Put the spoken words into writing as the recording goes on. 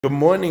Good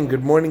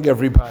morning,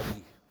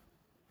 everybody.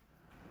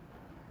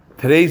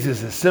 Today's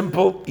is a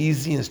simple,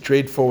 easy, and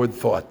straightforward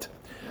thought.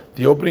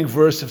 The opening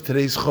verse of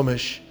today's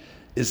Chumash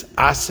is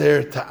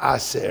Aser to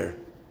Aser,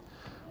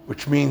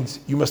 which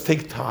means you must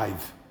take tithe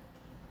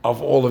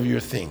of all of your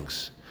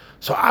things.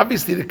 So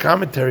obviously the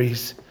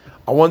commentaries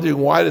are wondering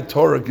why the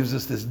Torah gives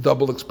us this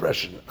double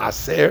expression,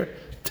 Aser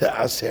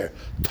to Aser.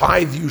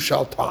 Tithe you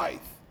shall tithe,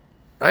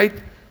 right?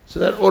 So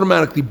that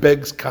automatically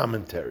begs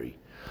commentary.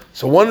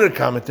 So one of the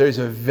commentaries,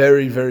 a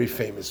very, very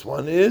famous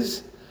one,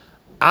 is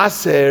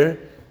Aser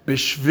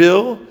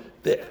Bishvil,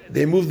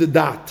 they move the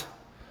dot.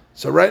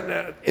 So right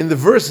now, in the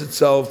verse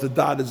itself, the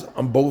dot is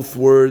on both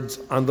words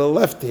on the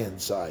left-hand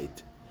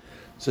side.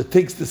 So it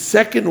takes the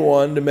second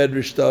one, the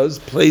Medrash does,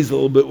 plays a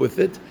little bit with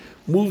it,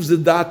 moves the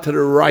dot to the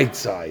right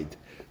side.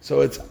 So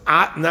it's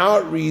now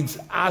it reads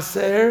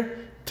Aser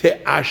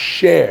to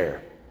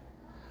Asher,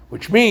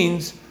 which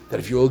means that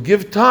if you will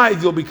give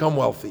tithe, you'll become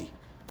wealthy.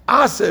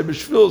 Aser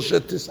b'shvil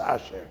shetis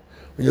asher.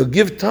 When you'll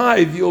give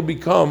tithe, you'll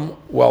become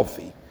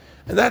wealthy,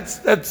 and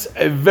that's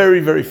a very,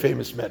 very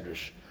famous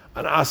medrash.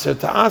 On aser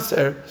to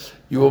aser,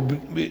 you will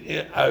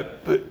be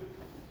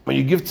when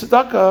you give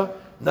tzedakah.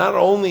 Not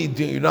only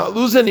do you not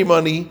lose any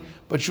money,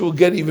 but you will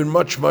get even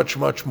much, much,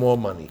 much more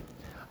money.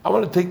 I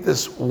want to take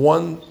this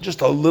one just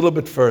a little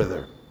bit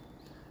further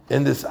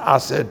in this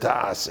aser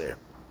to aser.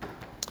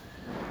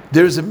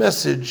 There's a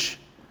message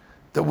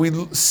that we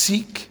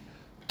seek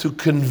to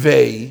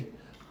convey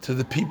to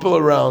the people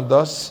around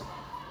us,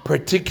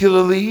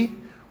 particularly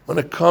when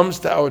it comes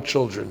to our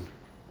children.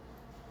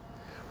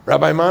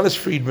 Rabbi Manis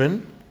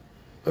Friedman,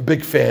 a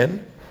big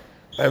fan.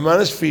 Rabbi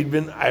Manis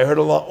Friedman, I heard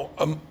a lot,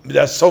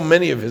 there's so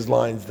many of his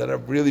lines that are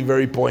really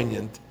very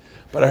poignant,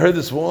 but I heard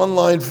this one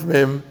line from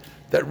him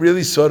that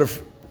really sort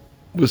of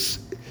was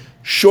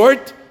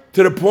short,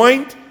 to the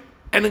point,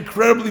 and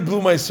incredibly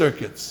blew my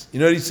circuits. You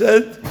know what he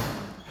said?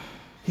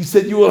 He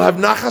said, you will have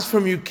nachas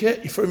from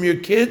your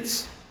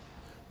kids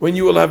when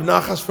you will have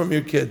nachas from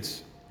your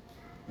kids.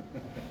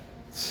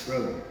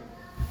 Brilliant.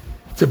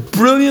 It's a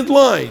brilliant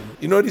line.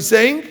 You know what he's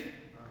saying?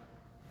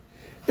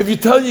 If you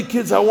tell your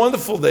kids how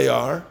wonderful they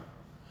are,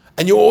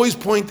 and you always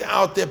point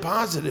out their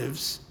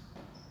positives,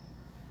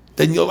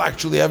 then you'll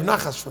actually have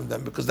nachas from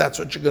them, because that's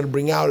what you're going to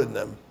bring out in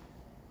them.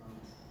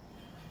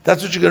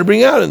 That's what you're going to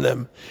bring out in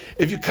them.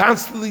 If you're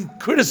constantly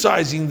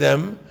criticizing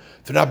them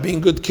for not being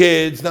good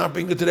kids, not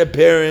being good to their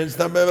parents,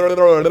 got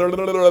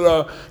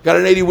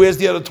an 80, where's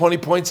the other 20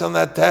 points on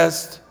that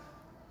test,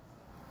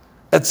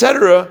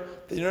 etc.,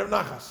 then you don't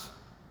have nachas.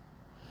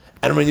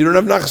 And when you don't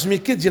have nachas from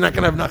your kids, you're not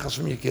going to have nachas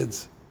from your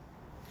kids.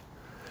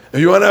 If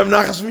you want to have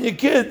nachas from your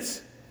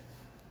kids,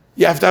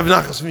 you have to have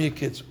nachas from your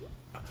kids.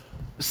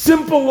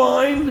 Simple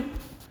line,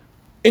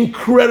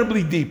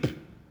 incredibly deep.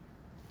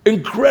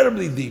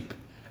 Incredibly deep.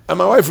 And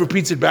my wife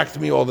repeats it back to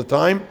me all the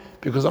time,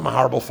 because I'm a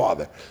horrible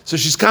father. So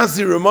she's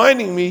constantly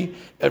reminding me,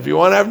 if you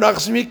want to have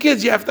nachas from your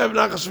kids, you have to have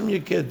nachas from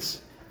your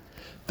kids.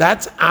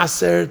 That's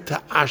aser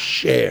to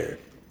asher.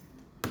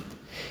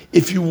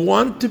 If you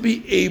want to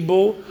be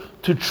able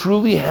to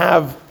truly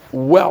have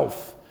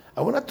wealth,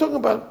 and we're not talking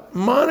about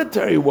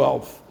monetary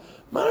wealth.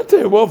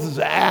 Monetary wealth is,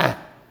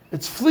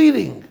 it's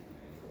fleeting.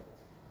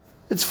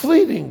 It's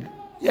fleeting.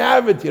 You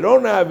have it, you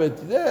don't have it.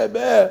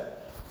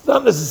 It's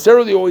not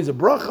necessarily always a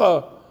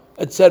bracha,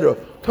 etc.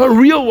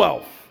 Real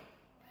wealth.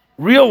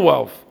 Real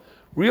wealth.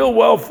 Real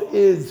wealth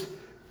is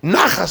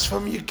nachas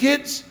from your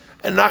kids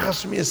and nachas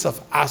from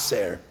yourself.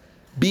 Aser.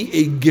 Be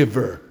a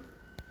giver.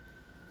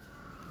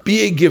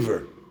 Be a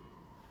giver.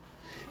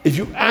 If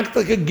you act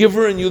like a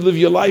giver and you live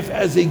your life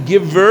as a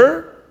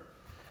giver,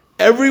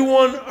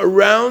 everyone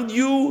around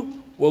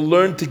you will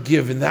learn to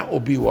give, and that will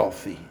be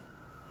wealthy.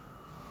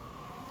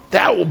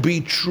 That will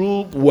be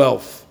true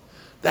wealth.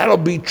 That'll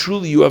be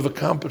truly you have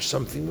accomplished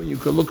something when you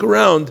can look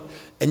around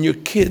and your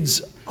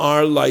kids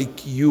are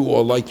like you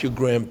or like your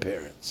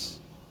grandparents.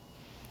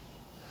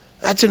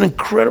 That's an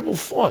incredible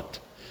thought.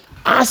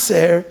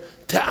 Aser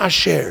to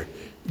asher.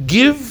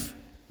 Give,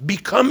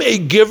 become a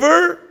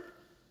giver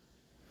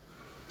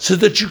so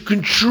that you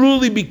can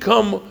truly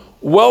become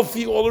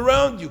wealthy all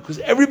around you, because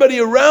everybody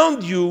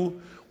around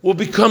you will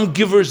become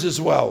givers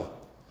as well.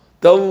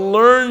 They'll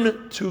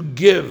learn to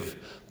give.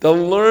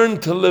 They'll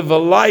learn to live a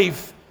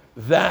life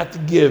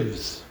that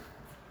gives.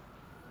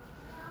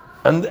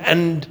 And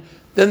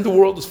then the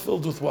world is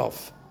filled with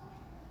wealth.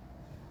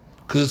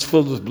 Because it's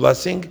filled with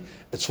blessing,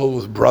 it's filled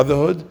with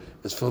brotherhood,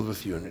 it's filled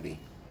with unity.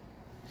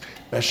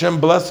 May Hashem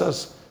bless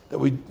us that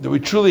we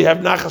truly have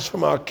nachas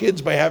from our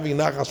kids by having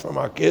nachas from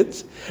our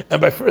kids, and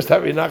by first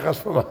having nachas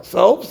from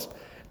ourselves.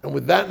 And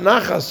with that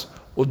nachas,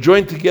 we'll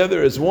join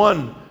together as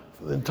one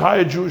for the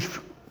entire Jewish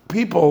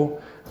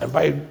people, and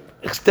by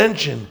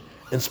extension,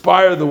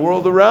 inspire the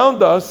world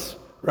around us,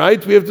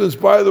 right? We have to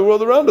inspire the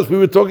world around us. We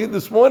were talking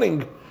this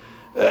morning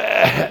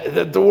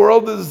that the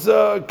world is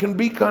can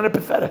be kind of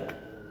pathetic,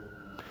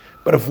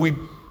 but if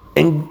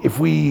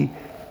we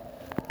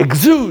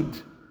exude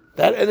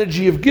that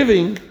energy of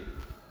giving,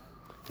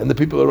 then the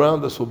people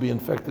around us will be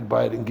infected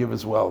by it and give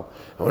as well.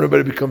 And when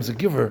everybody becomes a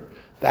giver,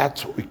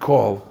 that's what we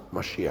call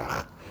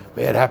Mashiach.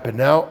 May it happen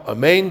now.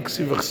 Amen.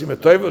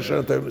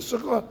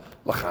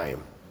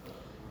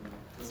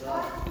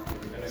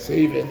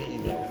 Save and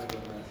email.